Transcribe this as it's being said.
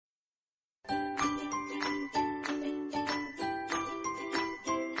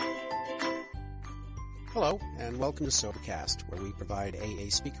Hello, and welcome to Sobercast, where we provide AA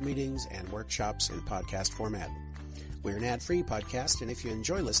speaker meetings and workshops in podcast format. We're an ad-free podcast, and if you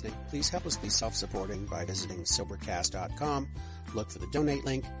enjoy listening, please help us be self-supporting by visiting Sobercast.com, look for the donate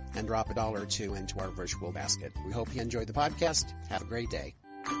link, and drop $1 or $2 into our virtual basket. We hope you enjoy the podcast. Have a great day.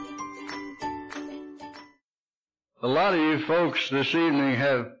 A lot of you folks this evening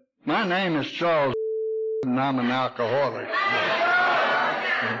have, my name is Charles, and I'm an alcoholic.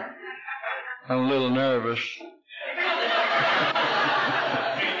 I'm a little nervous.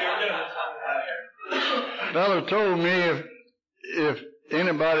 Fellow told me if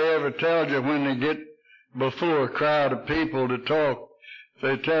anybody ever tells you when they get before a crowd of people to talk, if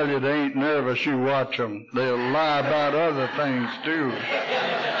they tell you they ain't nervous, you watch them. They'll lie about other things too.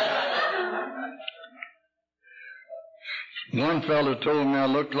 One fellow told me I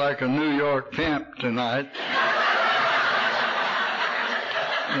looked like a New York pimp tonight.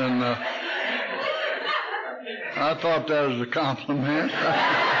 And I thought that was a compliment.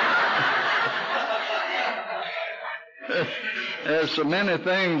 There's so many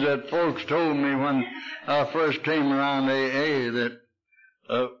things that folks told me when I first came around AA that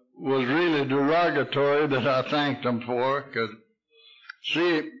was really derogatory that I thanked them for. Because,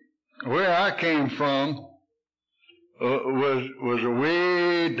 see, where I came from was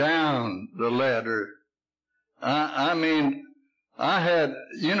way down the ladder. I mean, I had,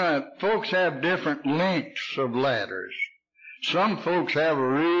 folks have different lengths of ladders. Some folks have a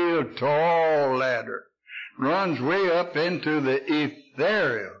real tall ladder. Runs way up into the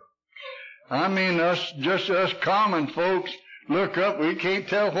ethereal. I mean, us common folks look up, we can't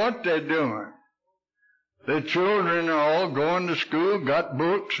tell what they're doing. The children are all going to school, got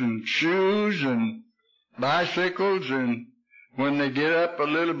books and shoes and bicycles, and when they get up a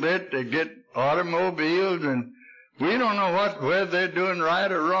little bit, they get automobiles, and we don't know whether they're doing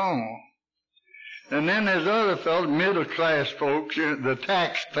right or wrong. And then there's other fellows, middle-class folks, the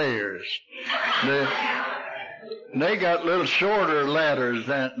taxpayers. They got little shorter ladders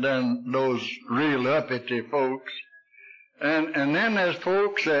than those real uppity folks. And then there's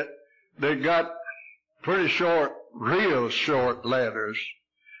folks that got pretty short, real short ladders.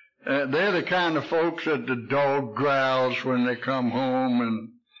 They're the kind of folks that the dog growls when they come home,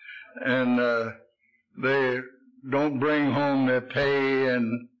 and they don't bring home their pay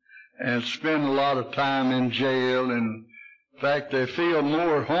and spend a lot of time in jail. And in fact, they feel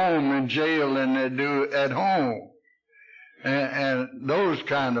more home in jail than they do at home. And those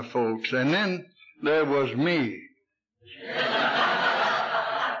kind of folks. And then there was me.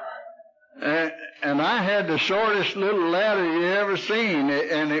 And I had the shortest little ladder you ever seen,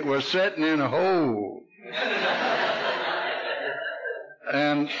 and it was sitting in a hole.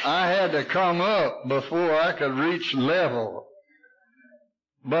 And I had to come up before I could reach level.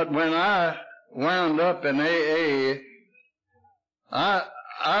 But when I wound up in AA,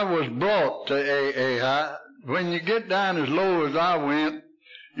 I was brought to AA. When you get down as low as I went,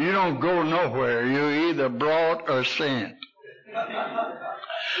 you don't go nowhere. You're either brought or sent.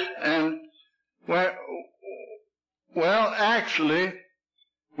 And, well, actually,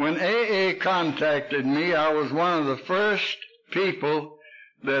 when AA contacted me, I was one of the first people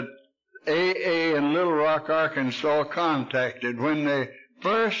that AA in Little Rock, Arkansas contacted when they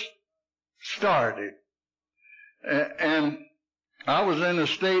first started. And I was in a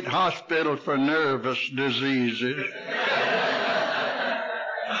state hospital for nervous diseases.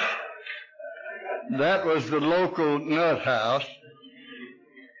 That was the local nut house.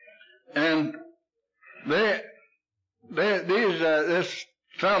 And this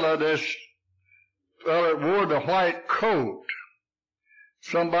fellow wore the white coat.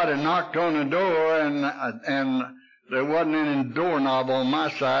 Somebody knocked on the door, and there wasn't any doorknob on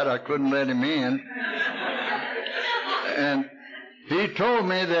my side. I couldn't let him in. And he told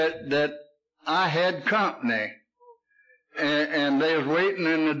me that I had company, and they was waiting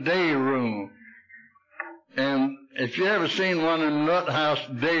in the day room. And if you ever seen one of them nut house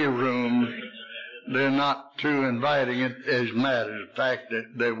day rooms, they're not too inviting. As a matter of fact,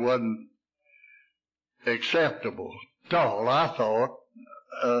 they wasn't acceptable at all, I thought.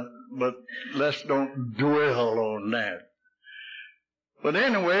 But let's don't dwell on that. But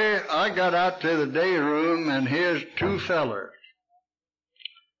anyway, I got out to the day room, and here's two fellers.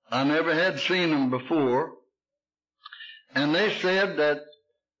 I never had seen them before. And they said that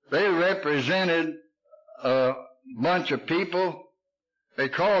they represented a bunch of people. They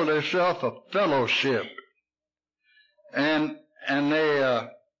called themselves a fellowship. And they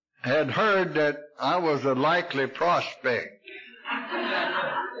had heard that I was a likely prospect.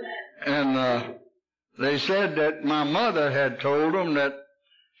 And they said that my mother had told them that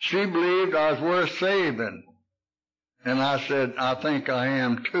she believed I was worth saving. And I said, I think I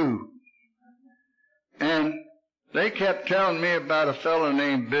am too. And they kept telling me about a fellow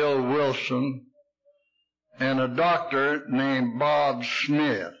named Bill Wilson and a doctor named Bob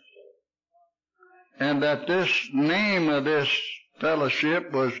Smith. And that this name of this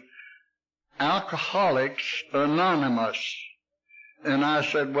fellowship was Alcoholics Anonymous. And I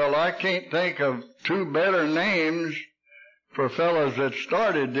said, well, I can't think of two better names for fellows that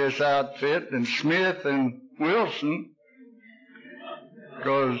started this outfit than Smith and Wilson.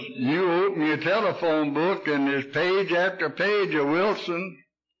 Because you open your telephone book and there's page after page of Wilson,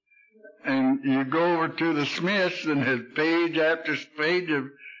 and you go over to the Smiths and there's page after page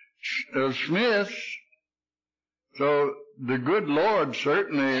of Smiths. So the good Lord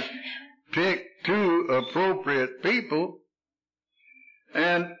certainly picked two appropriate people.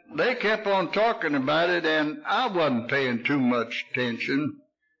 And they kept on talking about it, and I wasn't paying too much attention.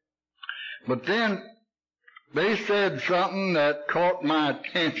 But then they said something that caught my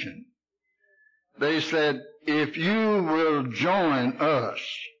attention. They said, if you will join us,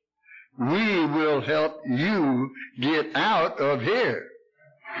 we will help you get out of here.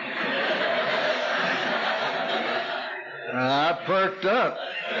 I perked up,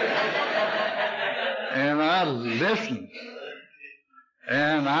 and I listened.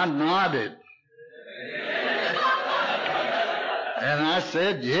 And I nodded. And I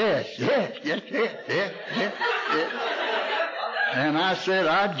said, yes. And I said,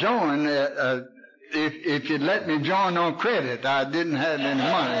 I'd join if you'd let me join on credit. I didn't have any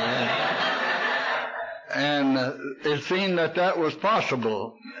money. And it seemed that was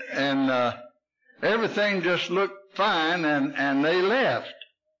possible. And everything just looked fine, and they left.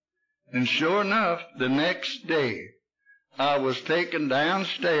 And sure enough, the next day, I was taken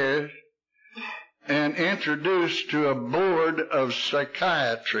downstairs and introduced to a board of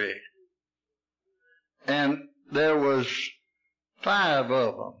psychiatry. And there was 5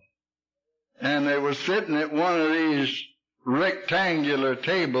 of them. And they were sitting at one of these rectangular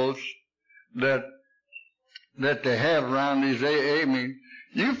tables that they have around these AA meetings.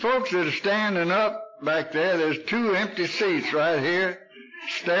 You folks that are standing up back there, there's 2 empty seats right here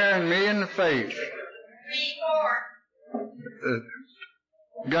staring me in the face.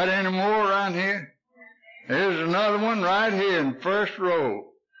 Got any more around here? There's another one right here in the first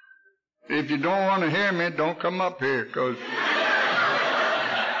row. If you don't want to hear me, don't come up here, because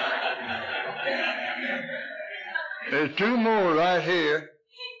there's 2 more right here.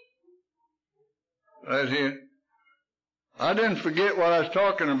 Right here. I didn't forget what I was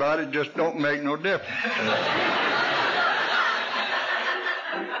talking about. It just don't make no difference.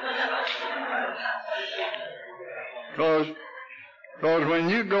 Because when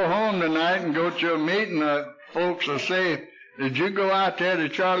you go home tonight and go to a meeting, folks will say, did you go out there to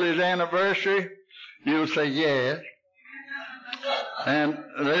Charlie's anniversary? You'll say, yes. And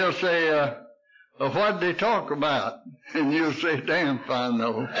they'll say, what did they talk about? And you'll say, damn if I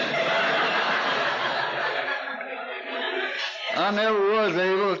know. I never was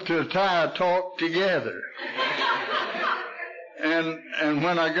able to tie a talk together. And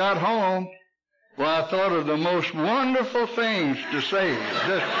when I got home, well, I thought of the most wonderful things to say,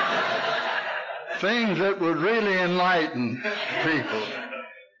 just things that would really enlighten people.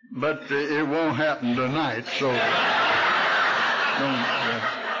 But it won't happen tonight, so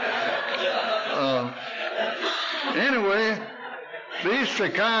anyway, these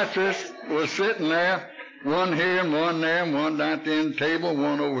psychiatrists were sitting there, one here and one there, and one down at the end of the table,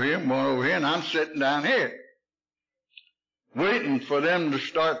 one over here and one over here, and I'm sitting down here, waiting for them to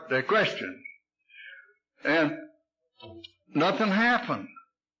start their questions. And nothing happened.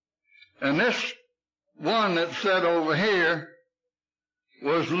 And this one that sat over here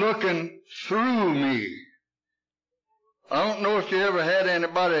was looking through me. I don't know if you ever had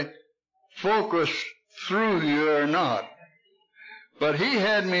anybody focus through you or not, but he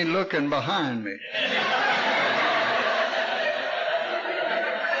had me looking behind me.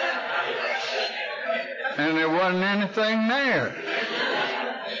 And there wasn't anything there.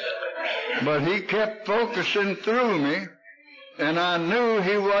 But he kept focusing through me, and I knew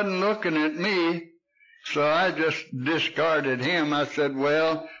he wasn't looking at me, so I just discarded him. I said,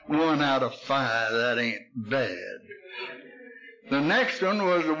 well, 1 out of 5, that ain't bad. The next one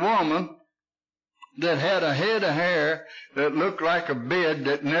was a woman that had a head of hair that looked like a bed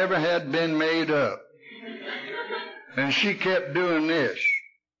that never had been made up. And she kept doing this.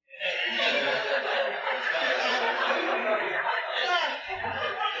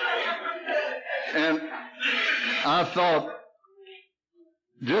 And I thought,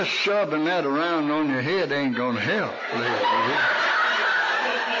 just shoving that around on your head ain't going to help.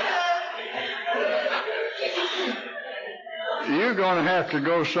 you're going to have to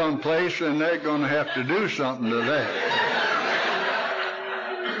go someplace, and they're going to have to do something to that.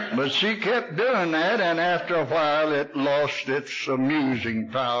 But she kept doing that, and after a while it lost its amusing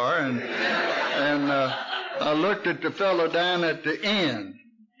power, and I looked at the fellow down at the end,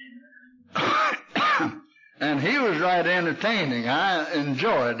 and he was right entertaining. I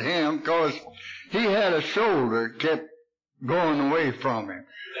enjoyed him because he had a shoulder kept going away from him.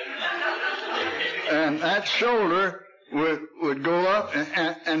 And that shoulder would go up,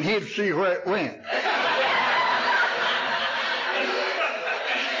 and he'd see where it went.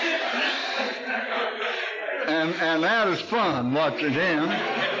 And that was fun, watching him.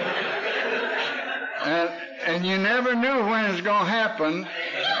 And you never knew when it was going to happen,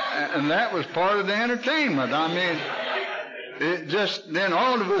 and that was part of the entertainment. I mean, it just, then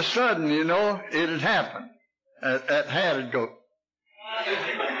all of a sudden, it had happened. That hat would go.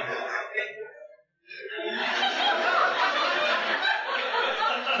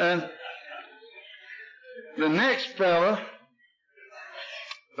 And the next fella,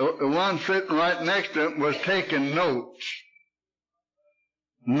 the one sitting right next to him, was taking notes.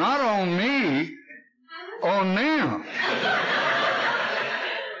 Not on me, on them.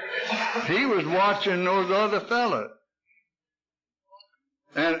 He was watching those other fellas.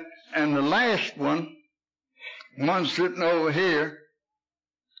 And the last one sitting over here,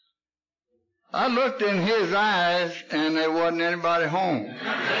 I looked in his eyes, and there wasn't anybody home.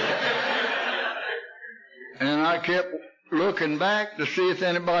 And I kept looking back to see if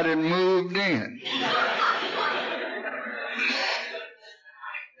anybody had moved in.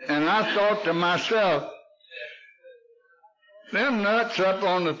 And I thought to myself, them nuts up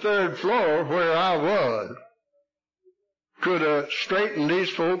on the third floor where I was could have straightened these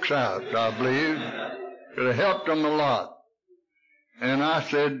folks out, I believe. Could have helped them a lot. And I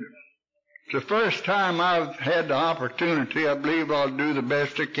said, it's the first time I've had the opportunity, I believe I'll do the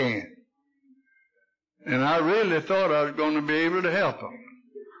best I can. And I really thought I was going to be able to help them,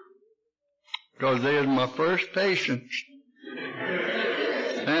 because they was my first patients.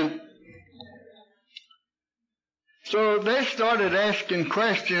 And so they started asking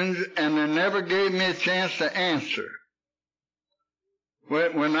questions, and they never gave me a chance to answer.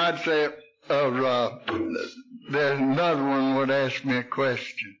 When I'd say, there's another one would ask me a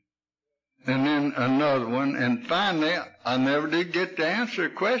question, and then another one, and finally, I never did get to answer a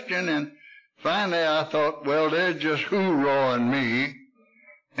question, and finally I thought, well, they're just hoorahing me,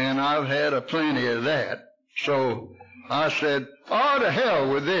 and I've had a plenty of that. So I said, oh, to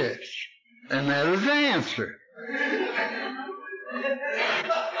hell with this. And that was the answer.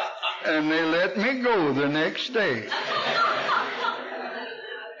 And they let me go the next day.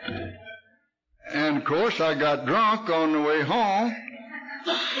 And of course I got drunk on the way home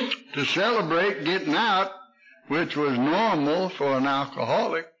to celebrate getting out, which was normal for an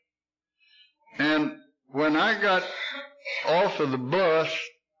alcoholic. And when I got off of the bus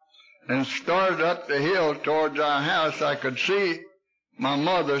and started up the hill towards our house, I could see my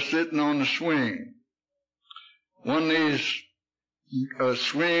mother sitting on the swing. One of these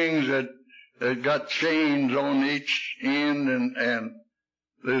swings that got chains on each end, and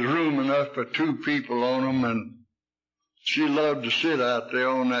there's room enough for two people on them, and she loved to sit out there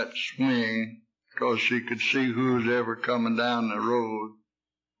on that swing because she could see who was ever coming down the road.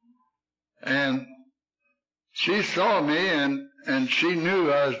 And she saw me, and she knew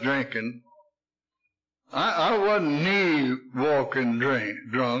I was drinking. I wasn't knee-walking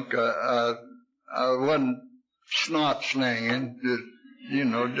drunk. I wasn't snot-slinging,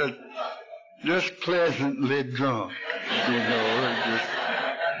 just pleasantly drunk,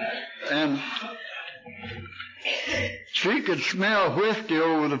 and she could smell whiskey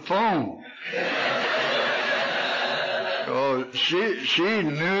over the phone. Oh, she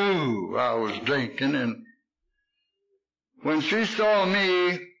knew I was drinking, and when she saw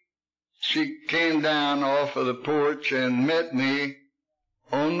me, she came down off of the porch and met me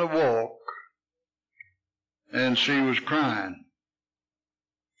on the walk, and she was crying.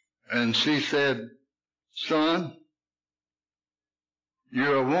 And she said, son,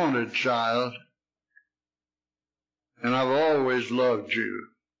 you're a wanted child, and I've always loved you,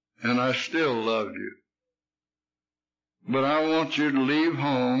 and I still love you. But I want you to leave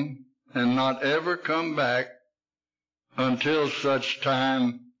home and not ever come back until such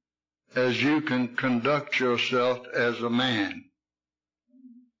time as you can conduct yourself as a man.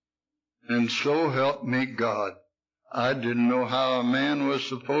 And so help me God, I didn't know how a man was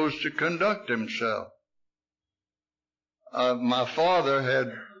supposed to conduct himself. My father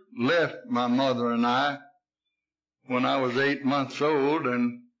had left my mother and I when I was 8 months old,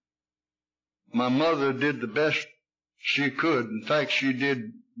 and my mother did the best she could. In fact, she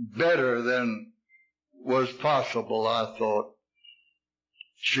did better than was possible, I thought.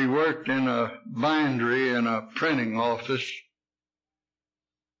 She worked in a bindery in a printing office,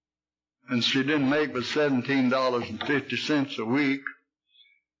 and she didn't make but $17.50 a week,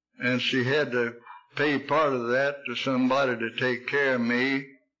 and she had to pay part of that to somebody to take care of me,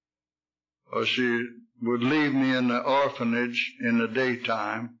 or she would leave me in the orphanage in the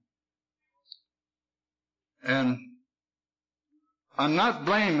daytime. And I'm not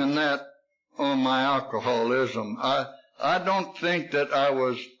blaming that on my alcoholism. I don't think that I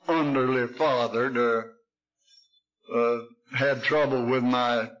was underly fathered or had trouble with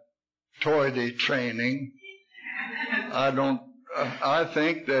my toity training. I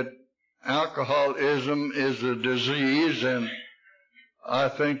think that alcoholism is a disease, and I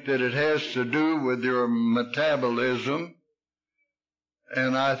think that it has to do with your metabolism,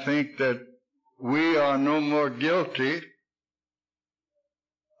 and I think that we are no more guilty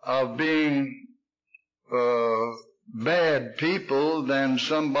of being bad people than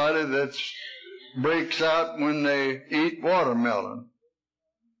somebody that breaks out when they eat watermelon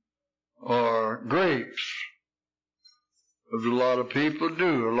or grapes. As a lot of people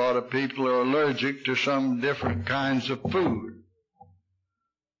do. A lot of people are allergic to some different kinds of food.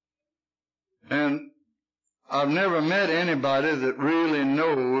 And I've never met anybody that really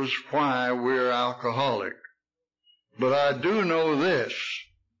knows why we're alcoholic. But I do know this,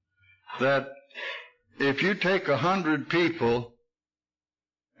 that if you take 100 people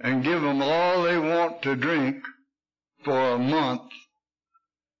and give them all they want to drink for a month,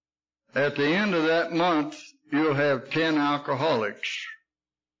 at the end of that month, you'll have 10 alcoholics.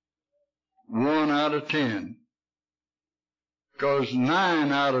 1 out of 10. Because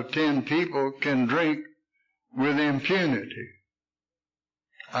 9 out of 10 people can drink with impunity.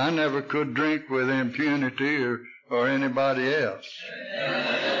 I never could drink with impunity or anybody else.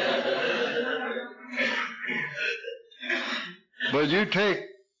 But you take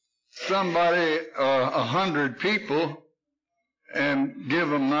somebody, 100 people, and give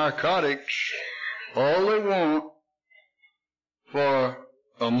them narcotics, all they want for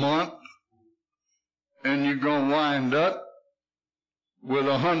a month, and you're going to wind up with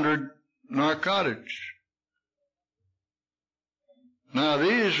 100 narcotics. Now,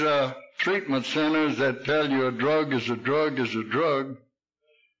 these treatment centers that tell you a drug is a drug is a drug,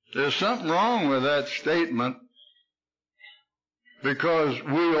 there's something wrong with that statement, because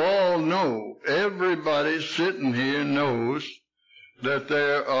we all know, everybody sitting here knows, that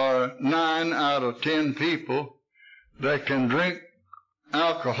there are 9 out of 10 people that can drink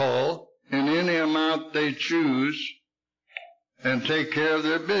alcohol in any amount they choose and take care of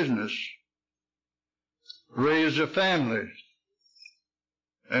their business, raise a family,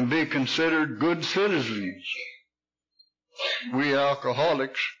 and be considered good citizens. We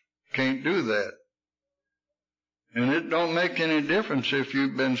alcoholics can't do that. And it don't make any difference if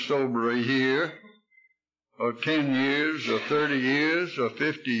you've been sober a year, or 10 years, or 30 years, or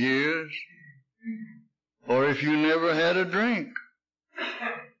 50 years, or if you never had a drink.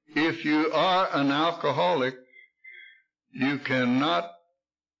 If you are an alcoholic, you cannot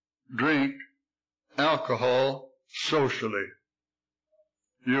drink alcohol socially.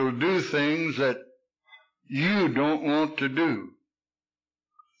 You'll do things that you don't want to do.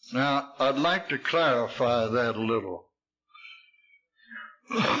 Now, I'd like to clarify that a little.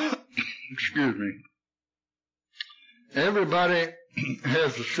 Excuse me. Everybody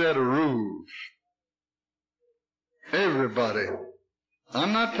has a set of rules. Everybody.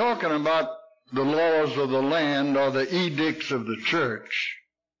 I'm not talking about the laws of the land or the edicts of the church.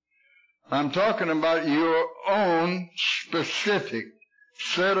 I'm talking about your own specific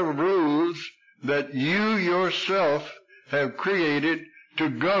set of rules that you yourself have created to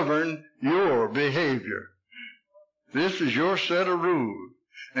govern your behavior. This is your set of rules,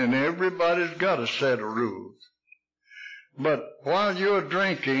 and everybody's got a set of rules. But while you're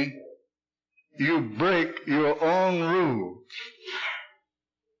drinking, you break your own rules.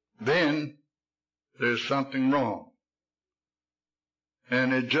 Then there's something wrong.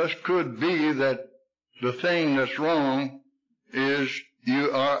 And it just could be that the thing that's wrong is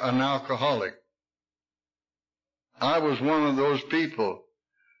you are an alcoholic. I was one of those people.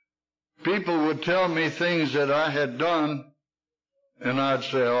 People would tell me things that I had done, and I'd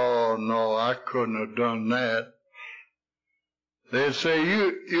say, oh, no, I couldn't have done that. They'd say,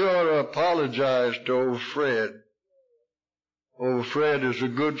 you ought to apologize to old Fred. Old Fred is a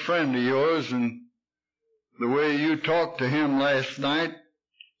good friend of yours, and the way you talked to him last night,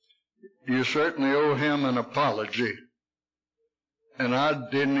 you certainly owe him an apology. and I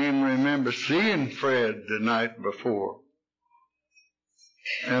didn't even remember seeing Fred the night before.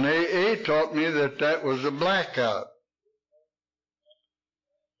 And AA taught me that that was a blackout.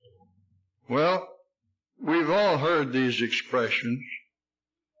 Well, we've all heard these expressions,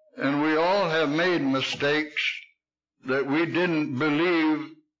 and we all have made mistakes that we didn't believe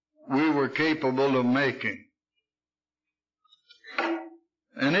we were capable of making.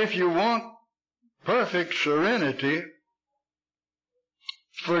 And if you want perfect serenity,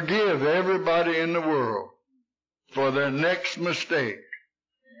 forgive everybody in the world for their next mistake.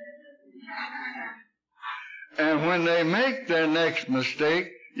 And when they make their next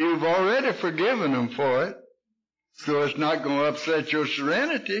mistake, you've already forgiven them for it, so it's not going to upset your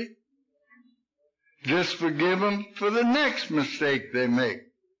serenity. Just forgive them for the next mistake they make.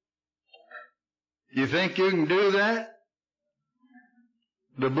 You think you can do that?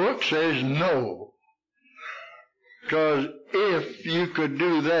 The book says no. Because if you could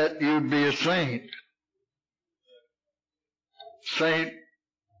do that, you'd be a saint. Saint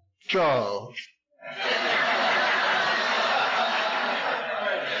Charles.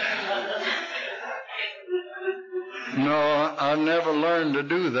 No, I never learned to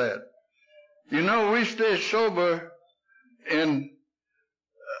do that. You know, we stay sober in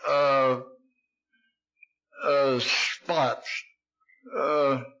spots,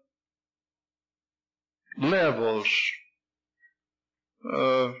 levels.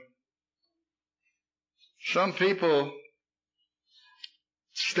 Some people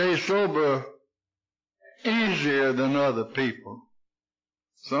stay sober easier than other people.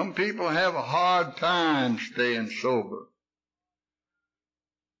 Some people have a hard time staying sober.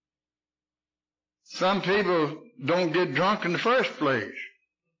 Some people don't get drunk in the first place.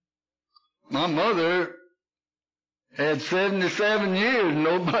 My mother had 77 years,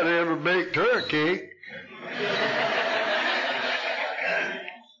 nobody ever baked her a cake.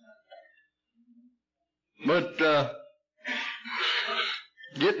 But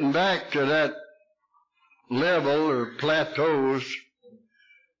getting back to that level or plateaus,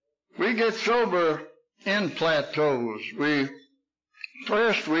 we get sober in plateaus.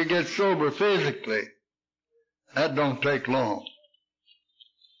 First we get sober physically. That don't take long.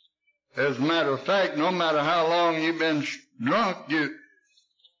 As a matter of fact, no matter how long you've been drunk,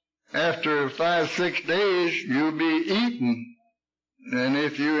 after 5-6 days, you'll be eating. And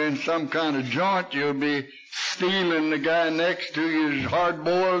if you're in some kind of joint, you'll be stealing the guy next to you's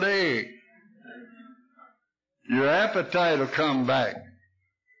hard-boiled egg. Your appetite will come back.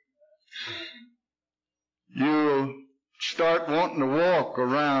 You'll start wanting to walk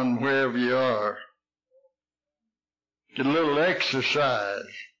around wherever you are. Get a little exercise.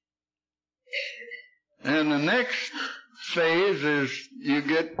 And the next phase is you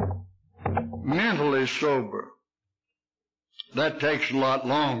get mentally sober. That takes a lot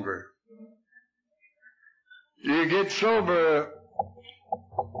longer. You get sober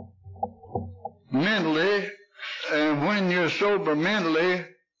mentally, and when you're sober mentally,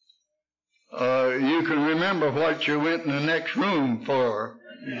 you can remember what you went in the next room for.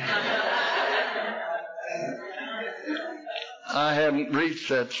 I haven't reached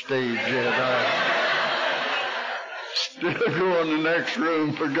that stage yet. I still go in the next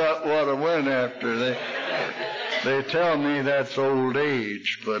room, forgot what I went after. They tell me that's old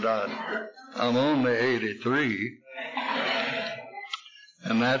age, but I'm only 83.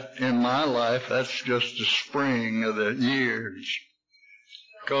 And that, in my life, that's just the spring of the years.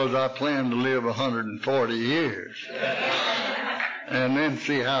 Because I plan to live 140 years. And then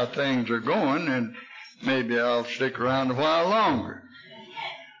see how things are going, and maybe I'll stick around a while longer.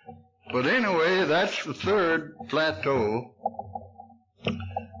 But anyway, that's the third plateau.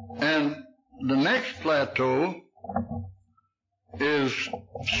 And the next plateau is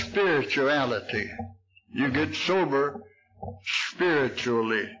spirituality. You get sober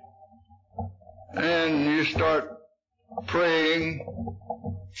spiritually. And you start praying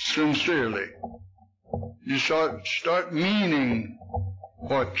sincerely. You start meaning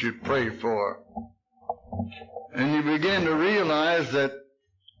what you pray for. And you begin to realize that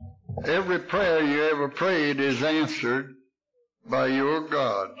every prayer you ever prayed is answered by your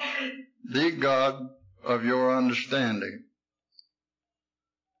God, the God of your understanding.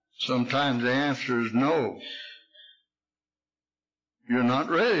 Sometimes the answer is no. You're not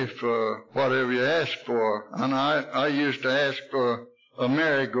ready for whatever you ask for. And I used to ask for a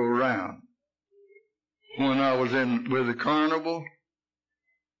merry-go-round when I was with the carnival,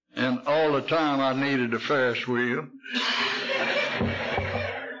 and all the time I needed a Ferris wheel.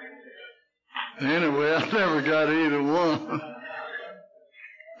 Anyway, I never got either one.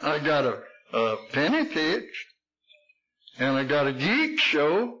 I got a penny pitch, and I got a geek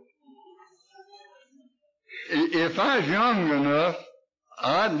show. If I was young enough,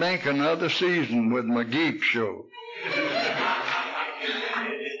 I'd make another season with my geek show.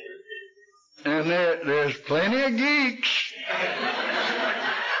 And there's plenty of geeks.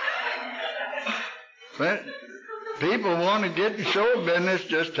 People want to get in show business,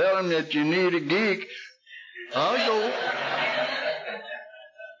 just tell them that you need a geek. I'll go.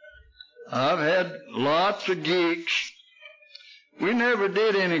 I've had lots of geeks. We never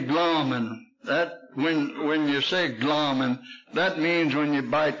did any glomming. That when you say glomming, that means when you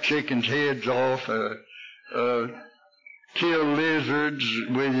bite chickens' heads off, kill lizards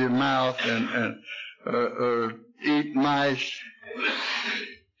with your mouth, and eat mice.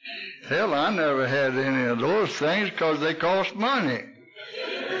 Hell, I never had any of those things because they cost money.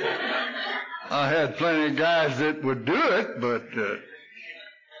 I had plenty of guys that would do it, but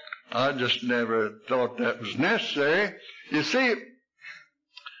I just never thought that was necessary. You see,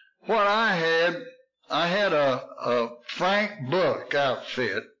 what I had a Frank Buck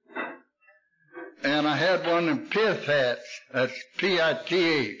outfit, and I had one of them pith hats. That's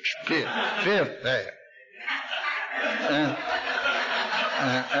P-I-T-H, pith hat.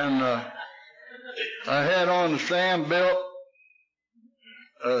 And I had on the Sam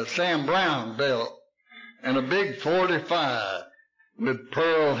Brown belt, and a big 45 with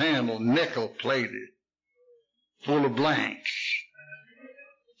pearl handle, nickel plated, full of blanks,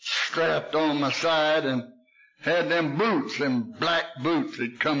 strapped on my side, and had them boots, them black boots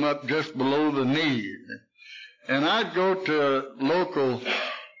that come up just below the knee. And I'd go to a local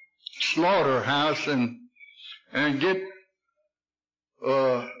slaughterhouse and get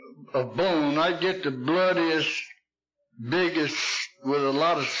a bone. I'd get the bloodiest, biggest, with a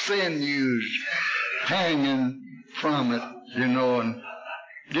lot of sinews hanging from it, you know, and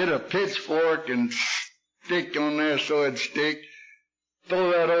get a pitchfork and stick on there so it'd stick, throw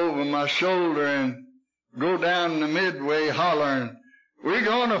that over my shoulder and go down the midway hollering, "We're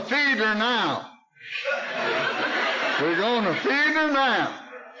going to feed her now. We're going to feed her now."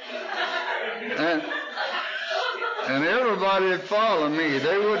 And everybody would follow me.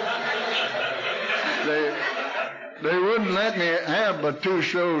 They wouldn't let me have but 2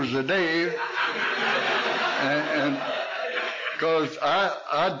 shows a day, and because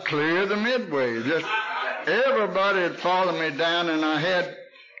I'd clear the midway. Just everybody would follow me down, and I had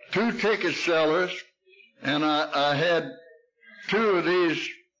 2 ticket sellers, and I had 2 of these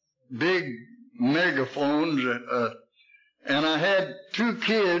big megaphones, and I had 2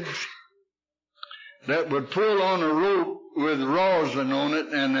 kids that would pull on a rope with rosin on it,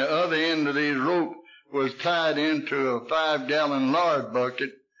 and the other end of these rope was tied into a 5-gallon lard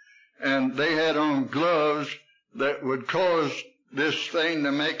bucket, and they had on gloves that would cause this thing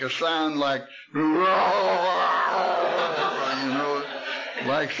to make a sound like, you know,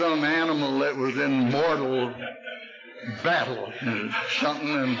 like some animal that was in mortal battle or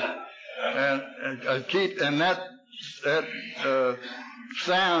something, and that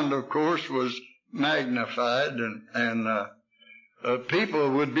sound, of course, was magnified, and people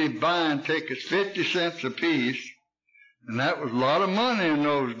would be buying tickets 50 cents a piece, and that was a lot of money in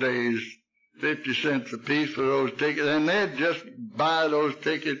those days, 50 cents a piece for those tickets, and they'd just buy those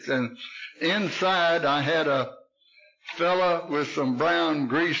tickets, and inside I had a fella with some brown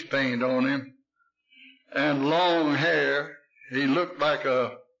grease paint on him and long hair. He looked like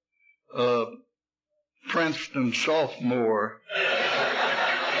a Princeton sophomore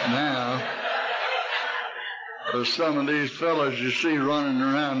now. Some of these fellas you see running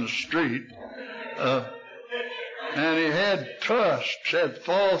around the street. And he had tusks, had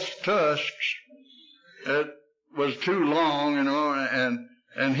false tusks that was too long, you know,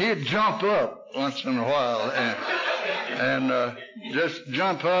 and he'd jump up once in a while and just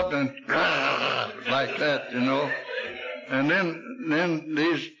jump up and like that, you know. And then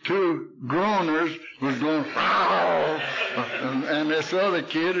these 2 groaners was going, and this other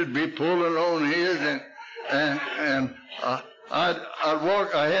kid would be pulling on his, and I'd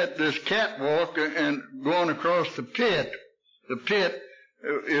walk. I had this catwalk and going across the pit. The pit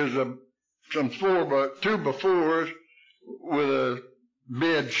is some 2x4s with a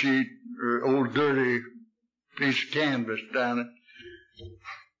bed sheet or old dirty piece of canvas down it.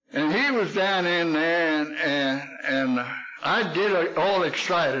 And he was down in there, and I'd get all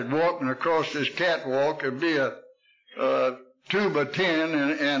excited walking across this catwalk. It'd be a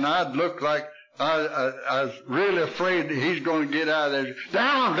 2x10, and I'd look like I was really afraid that he's going to get out of there.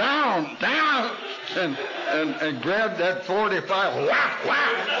 Down, down, down, and grab that 45. Whack,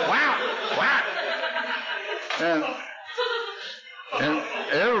 whack, whack, whack. And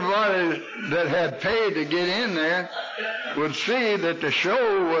anybody that had paid to get in there would see that the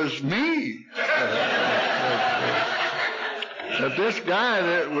show was me. That this guy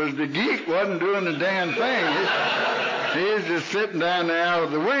that was the geek wasn't doing the damn thing. He was just sitting down there out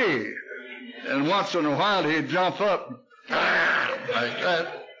of the way. And once in a while he'd jump up like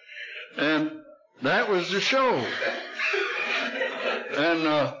that. And that was the show. And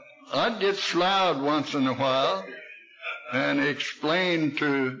I'd get sloughed once in a while and explain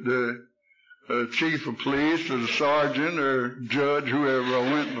to the chief of police or the sergeant or judge, whoever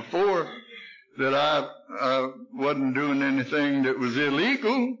I went before, that I wasn't doing anything that was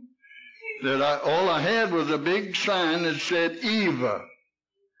illegal, that all I had was a big sign that said EVA,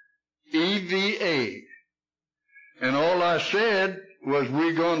 E-V-A. And all I said was,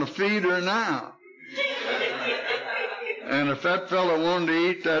 we going to feed her now. And if that fellow wanted to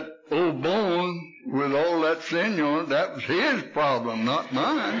eat that old bone with all that sinew on it, that was his problem, not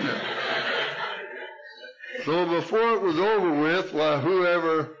mine. So before it was over with, why,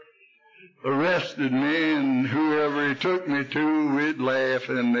 whoever arrested me and whoever he took me to, we'd laugh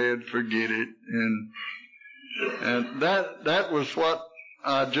and they'd forget it. And that was what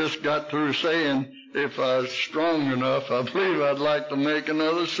I just got through saying. If I was strong enough, I believe I'd like to make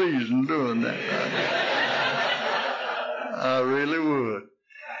another season doing that. I really would.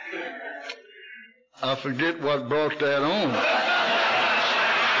 I forget what brought that on.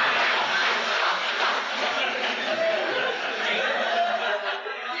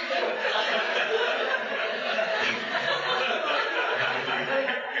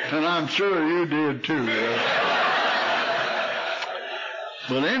 And I'm sure you did too.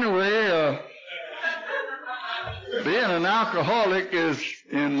 But anyway, being an alcoholic is,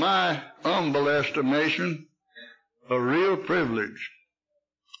 in my humble estimation, a real privilege.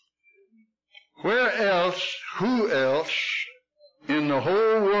 Where else, who else in the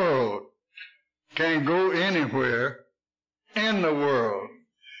whole world can go anywhere in the world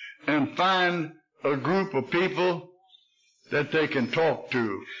and find a group of people that they can talk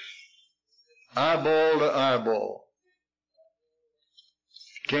to, eyeball to eyeball?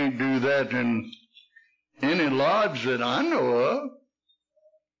 Can't do that in any lodge that I know of.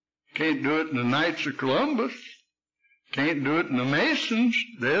 Can't do it in the Knights of Columbus. Can't do it in the Masons.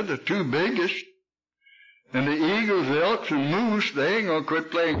 They're the two biggest. And the Eagles, the Elks, and Moose, they ain't going to quit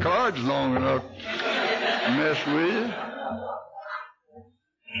playing cards long enough to mess with you.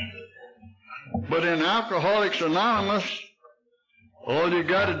 But in Alcoholics Anonymous, all you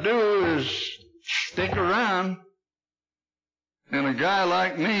got to do is stick around, and a guy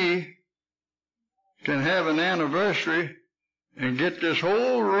like me can have an anniversary and get this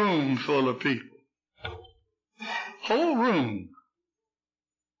whole room full of people. Whole room.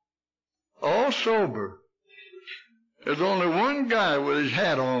 All sober. There's only one guy with his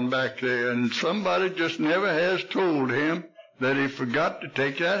hat on back there, and somebody just never has told him that he forgot to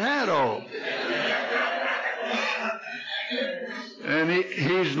take that hat off. And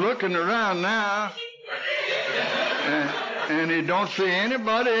he's looking around now, and he don't see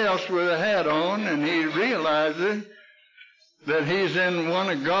anybody else with a hat on, and he realizes that he's in one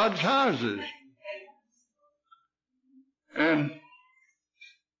of God's houses. And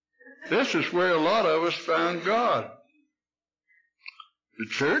this is where a lot of us found God. The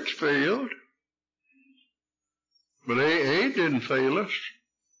church failed, but AA didn't fail us.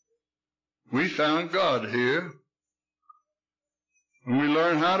 We found God here. And we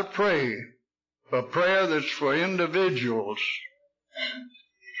learn how to pray, a prayer that's for individuals.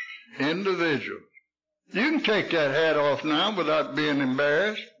 Individuals. You can take that hat off now without being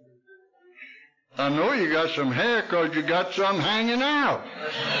embarrassed. I know you got some hair because you got some hanging out.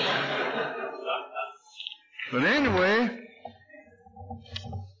 But anyway,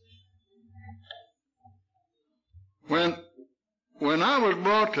 when I was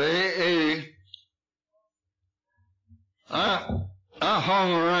brought to AA, I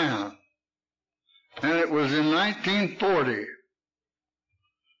hung around, and it was in 1940.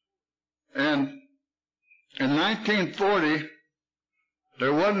 And in 1940,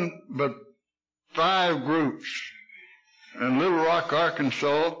 there wasn't but 5 groups in Little Rock,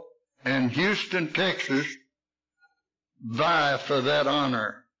 Arkansas, and Houston, Texas, vie for that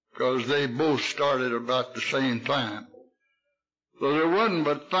honor, because they both started about the same time. So there wasn't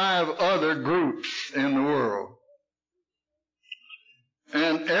but 5 other groups in the world.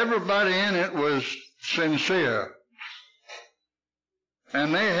 And everybody in it was sincere.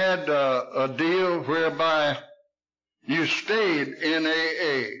 And they had a deal whereby you stayed in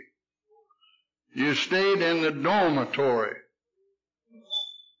AA. You stayed in the dormitory.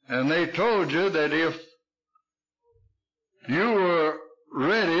 And they told you that if you were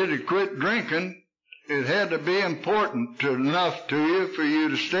ready to quit drinking, it had to be important enough to you for you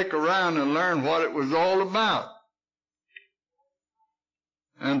to stick around and learn what it was all about.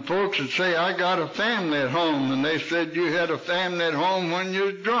 And folks would say, I got a family at home. And they said, you had a family at home when you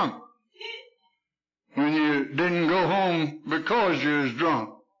was drunk. When you didn't go home because you was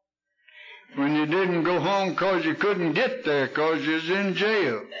drunk. When you didn't go home because you couldn't get there because you was in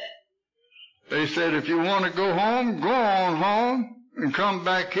jail. They said, if you want to go home, go on home and come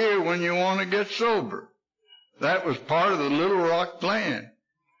back here when you want to get sober. That was part of the Little Rock plan.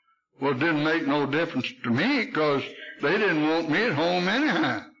 Well, it didn't make no difference to me because they didn't want me at home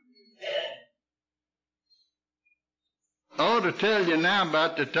anyhow. I ought to tell you now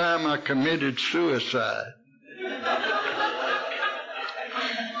about the time I committed suicide.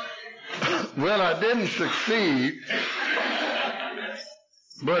 Well, I didn't succeed,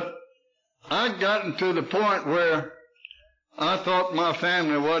 but I'd gotten to the point where I thought my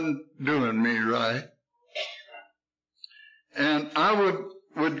family wasn't doing me right. And I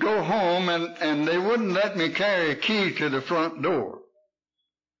would go home, and they wouldn't let me carry a key to the front door.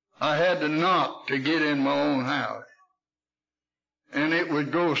 I had to knock to get in my own house. And it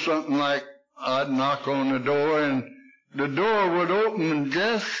would go something like, I'd knock on the door, and the door would open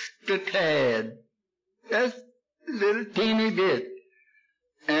just a tad, just a little teeny bit.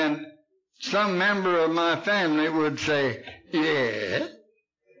 And some member of my family would say, yes.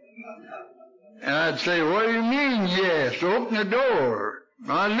 And I'd say, what do you mean, yes? Open the door.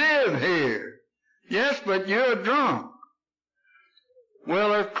 I live here. Yes, but you're drunk.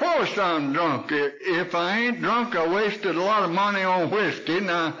 Well, of course I'm drunk. If I ain't drunk, I wasted a lot of money on whiskey.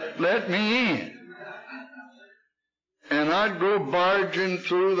 Now, let me in. And I'd go barging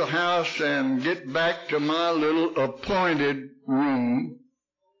through the house and get back to my little appointed room.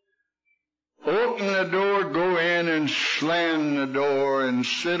 Open the door, go in and slam the door and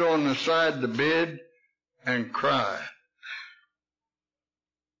sit on the side of the bed and cry.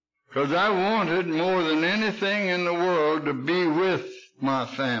 Because I wanted more than anything in the world to be with my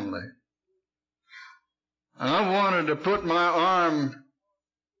family. I wanted to put my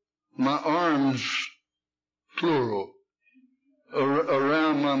arms, plural,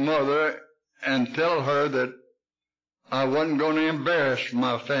 around my mother and tell her that I wasn't going to embarrass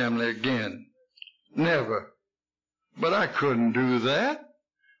my family again. Never. But I couldn't do that.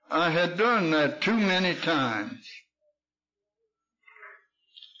 I had done that too many times.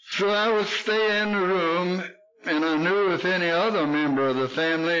 So I would stay in the room, and I knew if any other member of the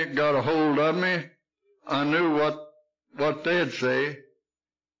family got a hold of me, I knew what they'd say.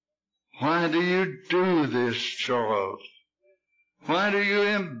 Why do you do this, Charles? Why do you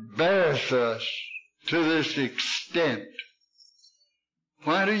embarrass us to this extent?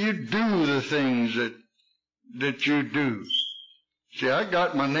 Why do you do the things that you do? See, I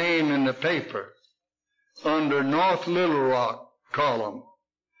got my name in the paper under North Little Rock column.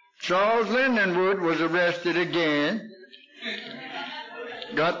 Charles Lindenwood was arrested again.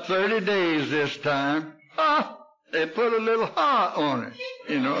 Got 30 days this time. They put a little heart on it,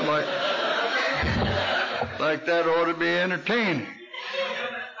 you know, like that ought to be entertaining.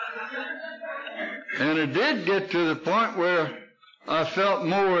 And it did get to the point where I felt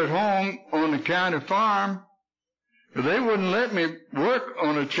more at home on the county farm. They wouldn't let me work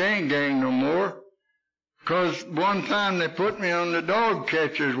on a chain gang no more. Because one time they put me on the dog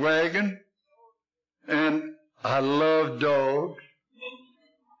catcher's wagon, and I love dogs,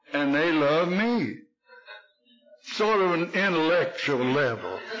 and they love me. Sort of an intellectual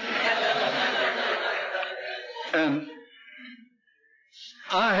level. And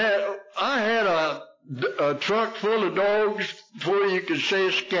I had a truck full of dogs before you could say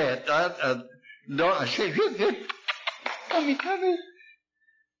a scat. I said, come.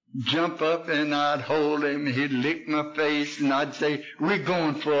 Jump up and I'd hold him, he'd lick my face, and I'd say, we're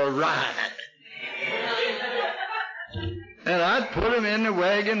going for a ride. And I'd put him in the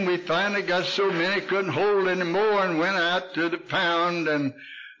wagon. We finally got so many couldn't hold anymore and went out to the pound, and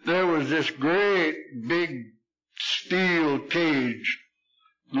there was this great big steel cage.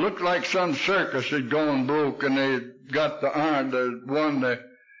 Looked like some circus had gone broke, and they got the one that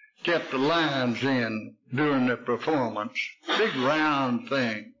kept the lions in during the performance. Big round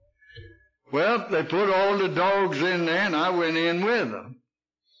thing. Well, they put all the dogs in there, and I went in with them.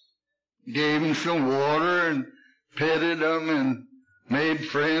 Gave them some water and petted them and made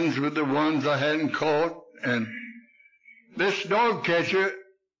friends with the ones I hadn't caught. And this dog catcher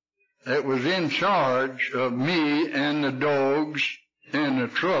that was in charge of me and the dogs in the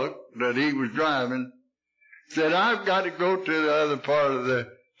truck that he was driving said, I've got to go to the other part of the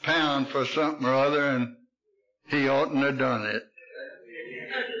pound for something or other, and he oughtn't have done it.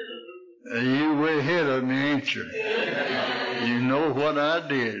 You way ahead of me, ain't you? You know what I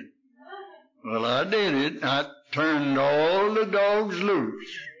did. Well, I did it. I turned all the dogs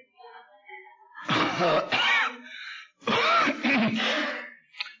loose.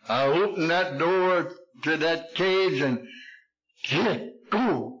 I opened that door to that cage and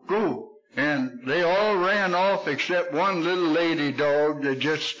go. And they all ran off except one little lady dog that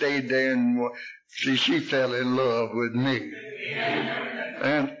just stayed there and she fell in love with me.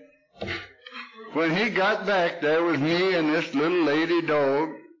 And when he got back, there was me and this little lady dog.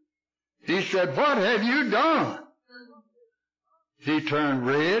 He said, "What have you done?" He turned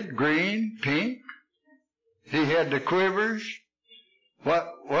red, green, pink. He had the quivers.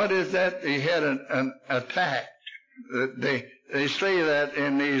 What is that? He had an attack. They say that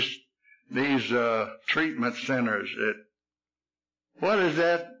in these treatment centers. What is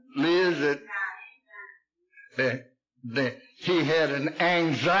that, Liz? He had an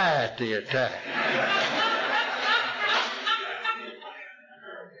anxiety attack.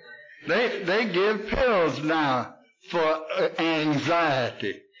 They give pills now for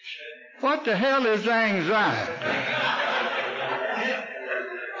anxiety. What the hell is anxiety?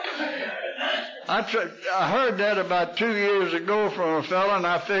 I heard that about 2 years ago from a fellow, and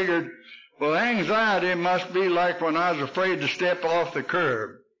I figured, well, anxiety must be like when I was afraid to step off the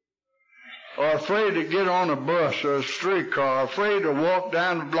curb, or afraid to get on a bus or a streetcar, afraid to walk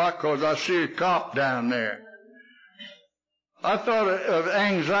down the block because I see a cop down there. I thought of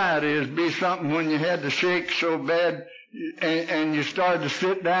anxiety as be something when you had to shake so bad and you started to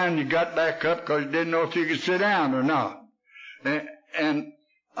sit down, you got back up because you didn't know if you could sit down or not. And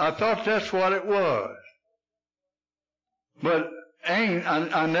I thought that's what it was. But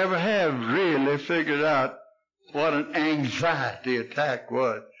I never have really figured out what an anxiety attack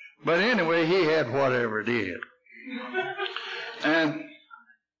was. But anyway, he had whatever it is. And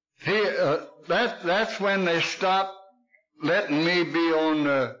that's when they stopped letting me be on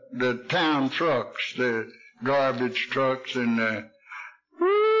the town trucks, the garbage trucks, and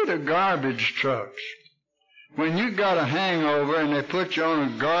the garbage trucks. When you got a hangover and they put you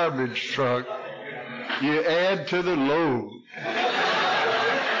on a garbage truck, you add to the load.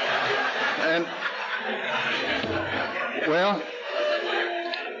 And, well,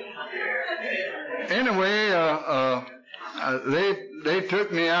 anyway, they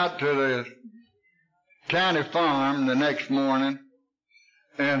took me out to the county farm the next morning,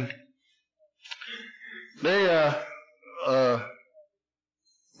 and they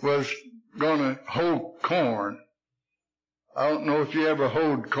was going to hoe corn. I don't know if you ever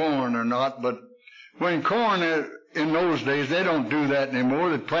hoed corn or not, but when corn in those days, they don't do that anymore.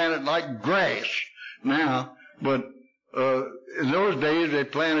 They plant it like grass now, but in those days they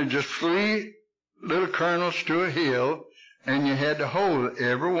planted just 3 little kernels to a hill, and you had to hoe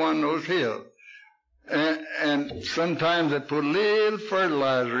every one of those hills. And sometimes they put a little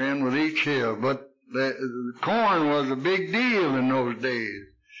fertilizer in with each hill, but the corn was a big deal in those days.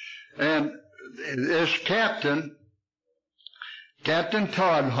 And this Captain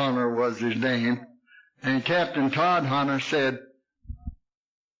Todd Hunter was his name, and Captain Todd Hunter said,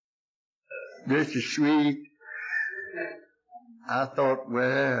 "This is sweet." I thought,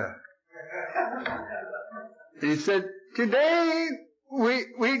 well, he said, "Today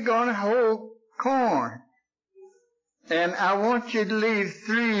we're going to hoe corn, and I want you to leave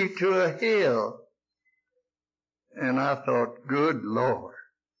 3 to a hill." And I thought, good Lord.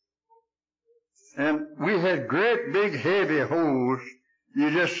 And we had great big heavy hoes. You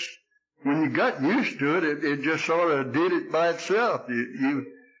just, when you got used to it, it just sort of did it by itself. You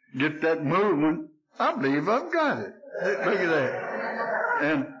get that movement. I believe I've got it. Look at that.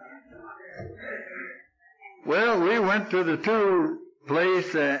 And, well, we went to the tool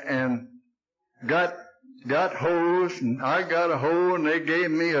place and got hoes, and I got a hoe, and they gave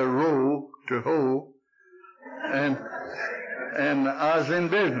me a row to hoe, and I was in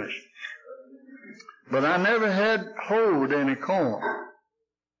business. But I never had hoed any corn.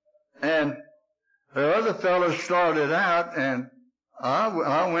 And the other fellows started out, and I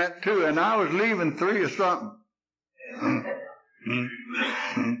went too, and I was leaving 3 or something.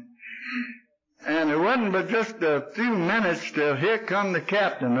 And it wasn't but just a few minutes till here come the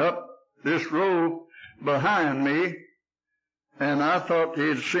captain up this row behind me, and I thought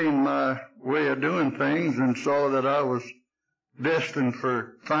he'd seen my way of doing things and saw that I was destined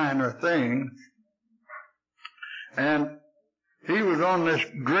for finer things. And he was on this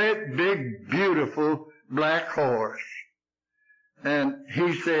great, big, beautiful black horse. And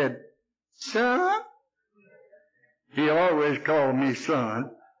he said, "Son?" He always called me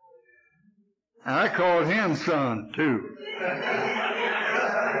son. And I called him son, too.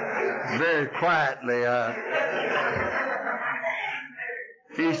 very quietly,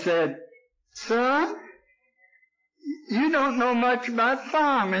 he said, "Son, you don't know much about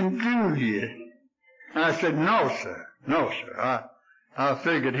farming, do you?" I said, "No, sir. No, sir. I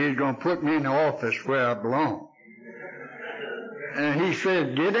figured he's going to put me in the office where I belong." And he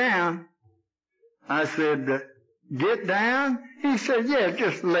said, "Get down." I said, "Get down?" He said, "Yeah,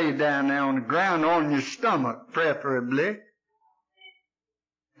 just lay down there on the ground on your stomach, preferably."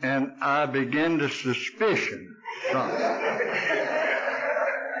 And I began to suspicion something.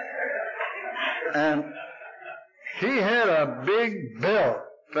 And he had a big belt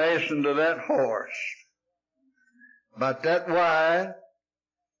fastened to that horse, about that wide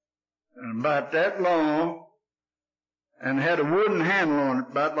and about that long, and had a wooden handle on it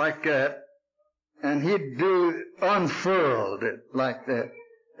about like that, and he'd unfurled it like that,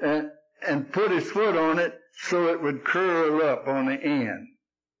 and put his foot on it so it would curl up on the end,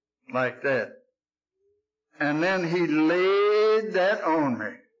 like that. And then he laid that on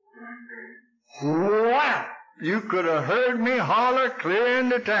me. Wow! You could have heard me holler clear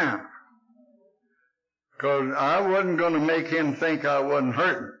into town. 'Cause I wasn't going to make him think I wasn't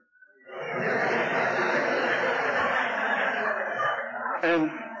hurting.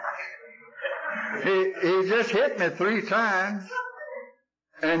 And he just hit me 3 times.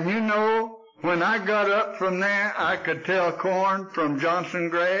 And you know, when I got up from there, I could tell corn from Johnson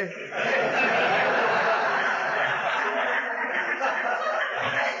grass.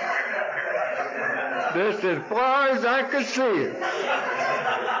 Just as far as I could see it.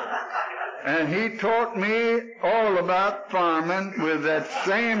 And he taught me all about farming with that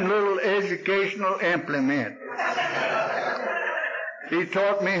same little educational implement. He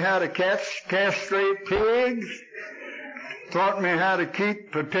taught me how to castrate pigs, taught me how to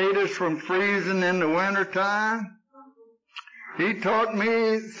keep potatoes from freezing in the wintertime. He taught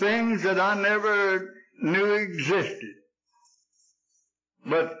me things that I never knew existed.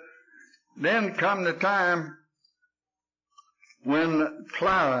 But then come the time when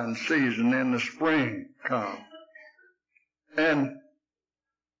plowing season in the spring come. And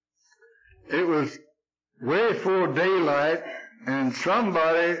it was way before daylight, and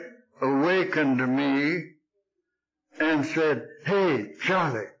somebody awakened to me and said, "Hey,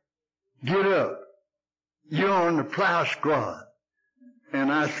 Charlie, get up. You're on the plow squad."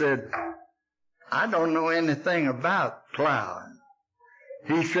 And I said, "I don't know anything about plowing."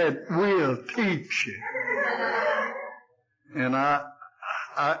 He said, "We'll teach you." And I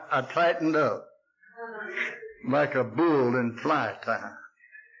tightened up like a bull in fly time.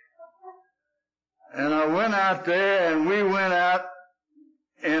 And I went out there, and we went out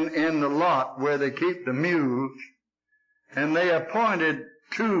in the lot where they keep the mules, and they appointed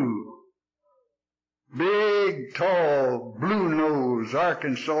 2 big, tall, blue-nosed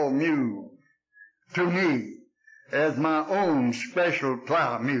Arkansas mules to me as my own special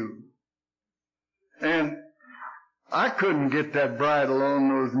plow mule. And I couldn't get that bridle on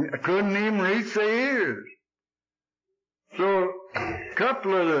those, I couldn't even reach their ears. So a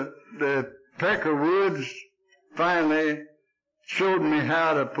couple of the Peckerwoods finally showed me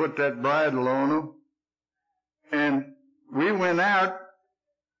how to put that bridle on them. And we went out,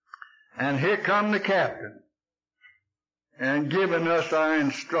 and here come the captain, and giving us our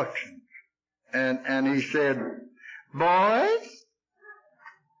instructions. And he said, "Boys,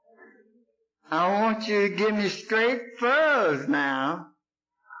 I want you to give me straight furrows now."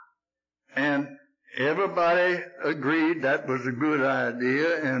 And everybody agreed that was a good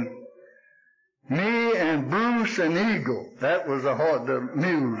idea, and me and Bruce and Eagle, that was the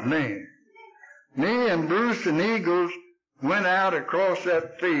mule's name. Me and Bruce and Eagles went out across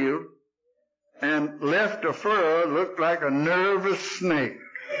that field and left a furrow that looked like a nervous snake.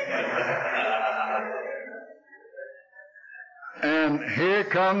 And here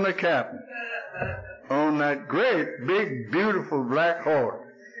come the captain on that great, big, beautiful black horse.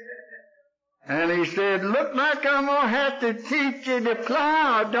 And he said, "Look like I'm going to have to teach you to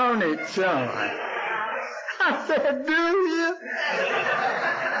plow, don't it, son?" I said, "Do you?"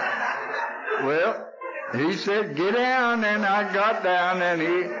 Well, he said, "Get down," and I got down, and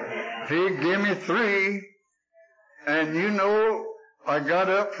he gave me 3. And you know, I got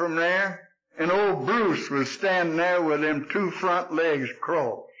up from there, and old Bruce was standing there with them 2 front legs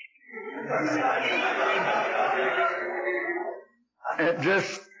crossed. And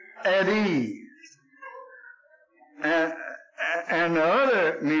just at ease. And the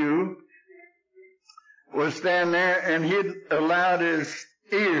other mule was standing there, and he'd allowed his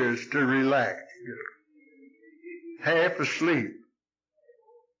ears to relax, half asleep.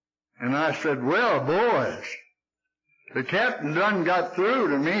 And I said, "Well, boys, the captain done got through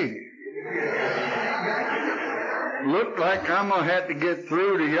to me. Looked like I'm going to have to get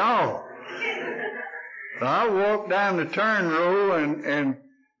through to y'all. So I walked down the turn row and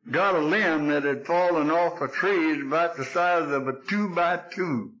got a limb that had fallen off a tree about the size of a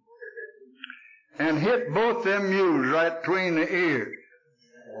 2x2 and hit both them mules right between the ears.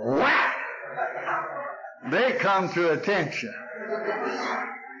 Whack! They come to attention.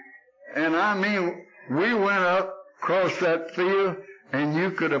 And I mean, we went up across that field and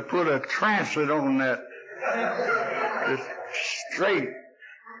you could have put a transit on that. Just straight.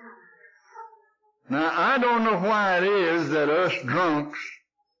 Now, I don't know why it is that us drunks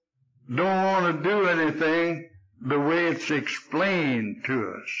don't want to do anything the way it's explained to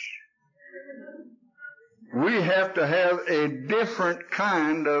us. We have to have a different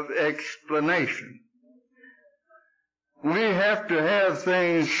kind of explanation. We have to have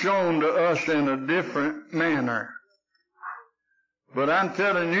things shown to us in a different manner. But I'm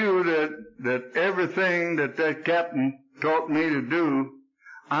telling you that everything that captain taught me to do,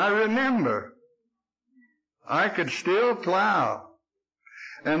 I remember. I could still plow.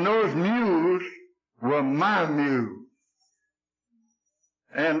 And those mules were my mules.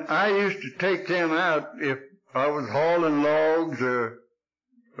 And I used to take them out if I was hauling logs or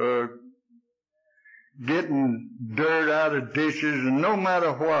getting dirt out of ditches, and no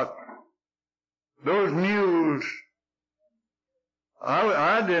matter what, those mules,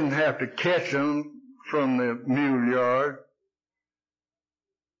 I didn't have to catch them from the mule yard.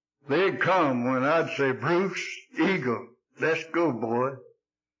 They'd come when I'd say, Bruce, Eagle, let's go, boy.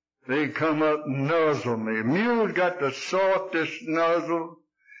 They'd come up and nuzzle me. Mules got the softest nuzzle,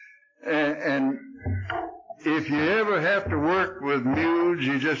 and if you ever have to work with mules,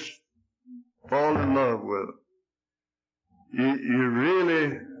 you just fall in love with them. You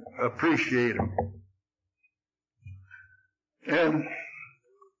really appreciate them. And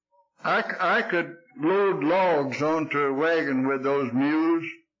I could load logs onto a wagon with those mules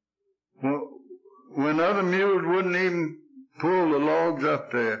when other mules wouldn't even pull the logs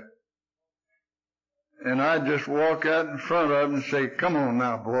up there. And I'd just walk out in front of them and say, come on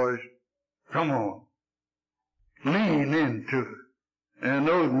now, boys. Come on. Lean into it. And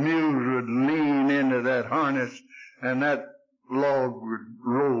those mules would lean into that harness, and that log would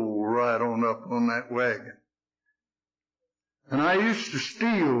roll right on up on that wagon. And I used to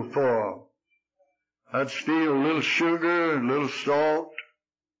steal for them. I'd steal a little sugar, a little salt.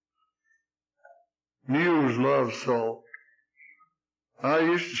 Mules love salt. I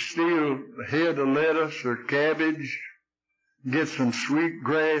used to steal a head of lettuce or cabbage, get some sweet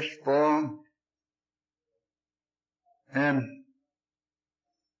grass for them.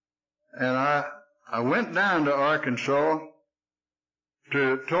 And I went down to Arkansas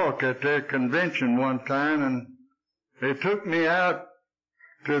to talk at their convention one time, and they took me out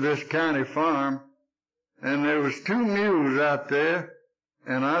to this county farm, and there was 2 mules out there,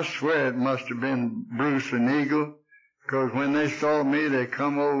 and I swear it must have been Bruce and Eagle, because when they saw me, they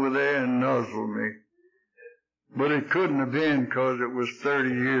come over there and nuzzled me. But it couldn't have been, because it was 30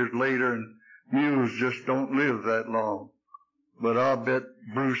 years later, and mules just don't live that long. But I'll bet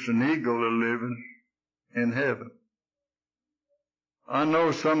Bruce and Eagle are living in heaven. I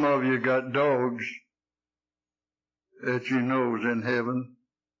know some of you got dogs that you know is in heaven.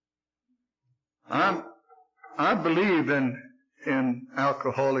 I believe in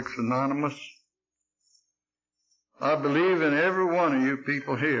Alcoholics Anonymous. I believe in every one of you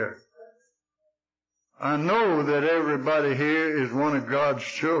people here. I know that everybody here is one of God's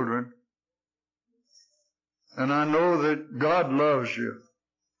children. And I know that God loves you.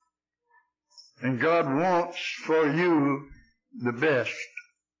 And God wants for you the best.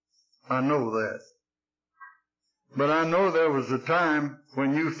 I know that. But I know there was a time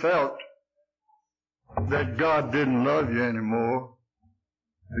when you felt that God didn't love you anymore,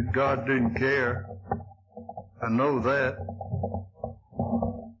 that God didn't care. I know that.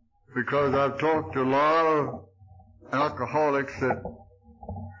 Because I've talked to a lot of alcoholics that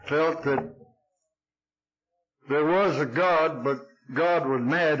felt that there was a God, but God was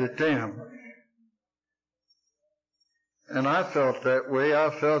mad at them. And I felt that way. I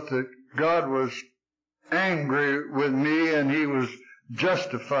felt that God was angry with me, and He was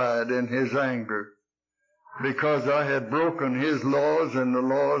justified in His anger because I had broken His laws and the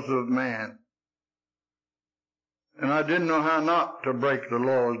laws of man. And I didn't know how not to break the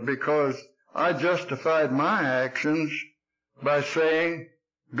laws, because I justified my actions by saying,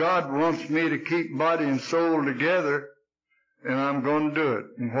 God wants me to keep body and soul together, and I'm going to do it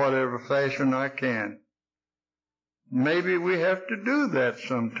in whatever fashion I can. Maybe we have to do that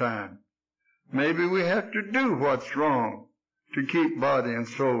sometime. Maybe we have to do what's wrong to keep body and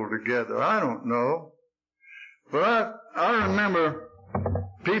soul together. I don't know. But I remember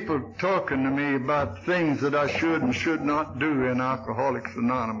people talking to me about things that I should and should not do in Alcoholics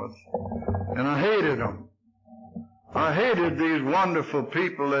Anonymous. And I hated them. I hated these wonderful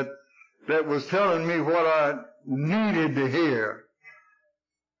people that was telling me what I needed to hear.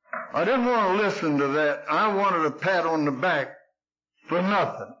 I didn't want to listen to that. I wanted a pat on the back for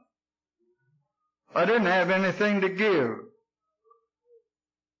nothing. I didn't have anything to give.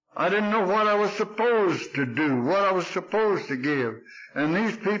 I didn't know what I was supposed to do, what I was supposed to give. And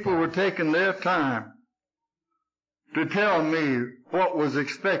these people were taking their time to tell me what was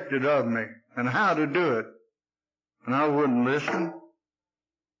expected of me and how to do it. And I wouldn't listen.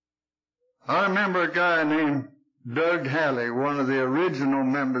 I remember a guy named Doug Halley, one of the original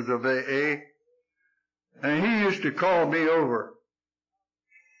members of AA, and he used to call me over.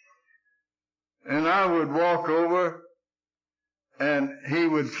 And I would walk over, and he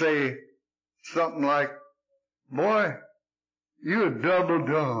would say something like, "Boy, you're double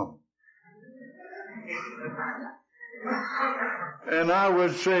dumb." And I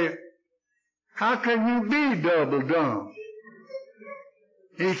would say, "How can you be double dumb?"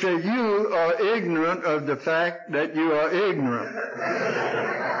 He said, "You are ignorant of the fact that you are ignorant."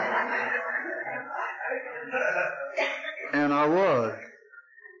 And I was.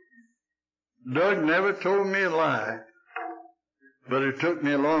 Doug never told me a lie, but it took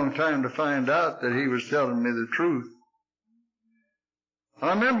me a long time to find out that he was telling me the truth. I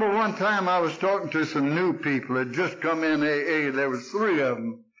remember one time I was talking to some new people that had just come in AA. There was 3 of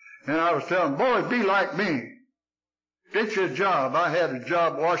them. And I was telling them, "Boys, be like me. Get you a job." I had a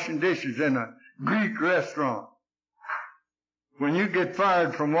job washing dishes in a Greek restaurant. When you get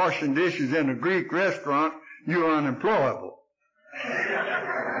fired from washing dishes in a Greek restaurant, you're unemployable.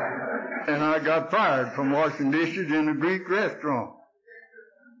 And I got fired from washing dishes in a Greek restaurant.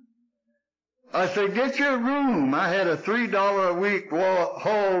 I said, "Get your room." I had a $3 a week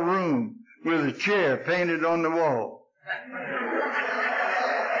hall room with a chair painted on the wall.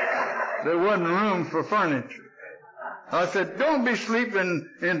 There wasn't room for furniture. I said, "Don't be sleeping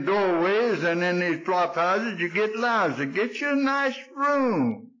in doorways and in these flop houses. You get lousy. Get you a nice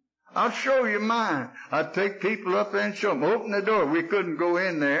room. I'll show you mine." I'd take people up there and show them. Open the door. We couldn't go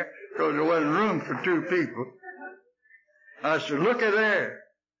in there because there wasn't room for 2 people. I said, "Look at there."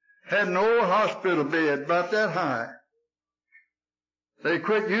 Had an old hospital bed about that high. They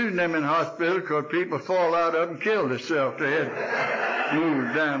quit using them in hospital because people fall out of them and kill themselves. They had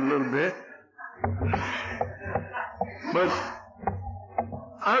moved down a little bit. But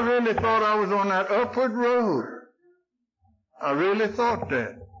I really thought I was on that upward road. I really thought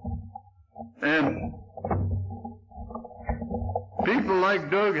that. And people like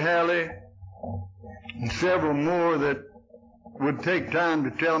Doug Halley and several more that would take time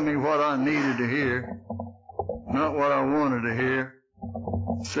to tell me what I needed to hear, not what I wanted to hear,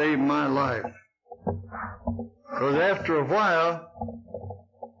 saved my life. Because after a while,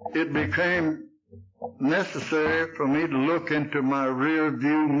 it became necessary for me to look into my rear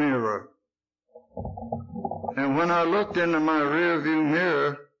view mirror. And when I looked into my rear view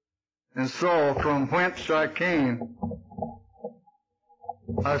mirror and saw from whence I came,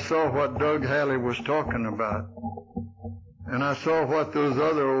 I saw what Doug Halley was talking about. And I saw what those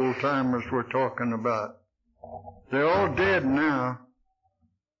other old-timers were talking about. They're all dead now,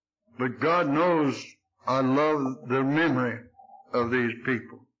 but God knows I love the memory of these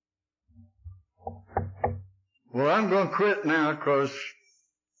people. Well, I'm going to quit now because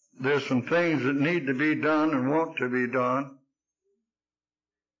there's some things that need to be done and want to be done.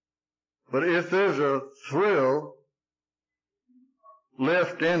 But if there's a thrill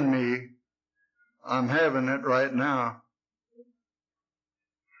left in me, I'm having it right now.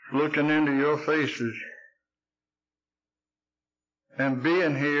 Looking into your faces and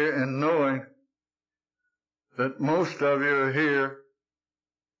being here and knowing that most of you are here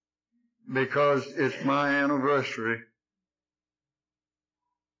because it's my anniversary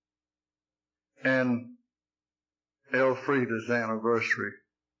and Elfrida's anniversary.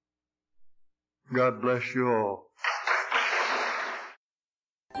 God bless you all.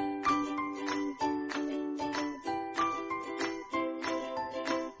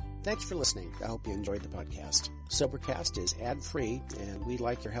 Thanks for listening. I hope you enjoyed the podcast. Sobercast is ad-free, and we'd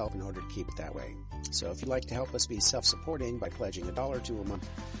like your help in order to keep it that way. So if you'd like to help us be self-supporting by pledging $1 or $2 a month,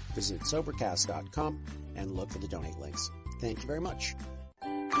 visit Sobercast.com and look for the donate links. Thank you very much.